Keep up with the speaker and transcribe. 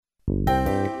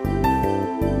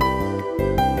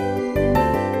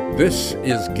This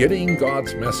is Getting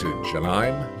God's Message, and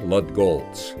I'm Lud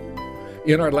Goltz.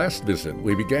 In our last visit,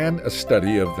 we began a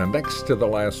study of the next to the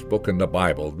last book in the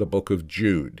Bible, the book of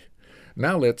Jude.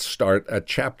 Now let's start a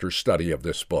chapter study of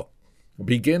this book.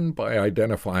 Begin by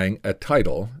identifying a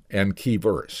title and key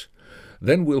verse.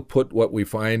 Then we'll put what we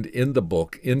find in the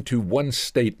book into one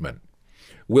statement.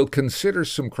 We'll consider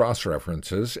some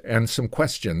cross-references and some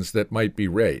questions that might be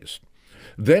raised.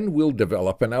 Then we'll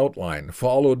develop an outline,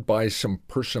 followed by some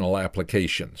personal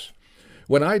applications.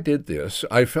 When I did this,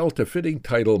 I felt a fitting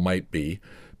title might be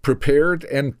Prepared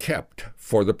and Kept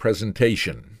for the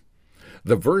Presentation.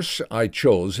 The verse I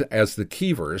chose as the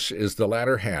key verse is the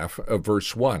latter half of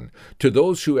verse 1, to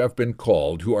those who have been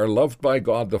called, who are loved by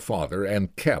God the Father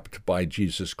and kept by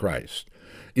Jesus Christ.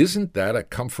 Isn't that a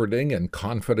comforting and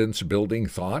confidence-building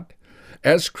thought?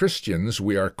 As Christians,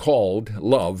 we are called,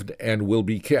 loved, and will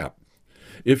be kept.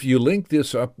 If you link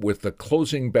this up with the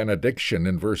closing benediction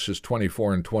in verses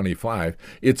 24 and 25,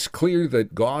 it's clear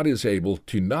that God is able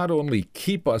to not only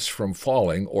keep us from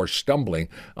falling or stumbling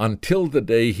until the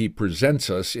day He presents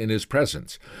us in His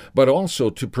presence, but also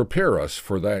to prepare us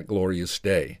for that glorious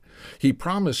day. He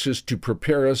promises to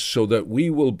prepare us so that we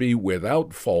will be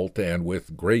without fault and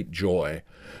with great joy.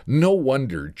 No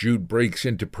wonder Jude breaks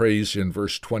into praise in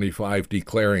verse 25,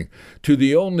 declaring, "To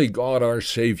the only God our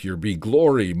Savior be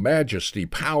glory, majesty,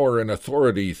 power, and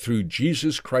authority through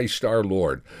Jesus Christ our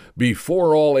Lord,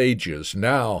 before all ages,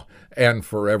 now and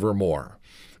forevermore."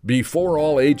 Before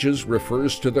all ages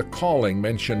refers to the calling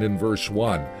mentioned in verse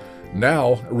 1.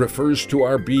 Now refers to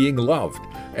our being loved,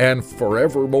 and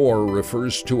forevermore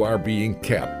refers to our being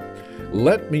kept.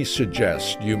 Let me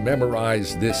suggest you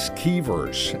memorize this key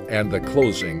verse and the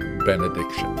closing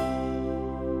benediction.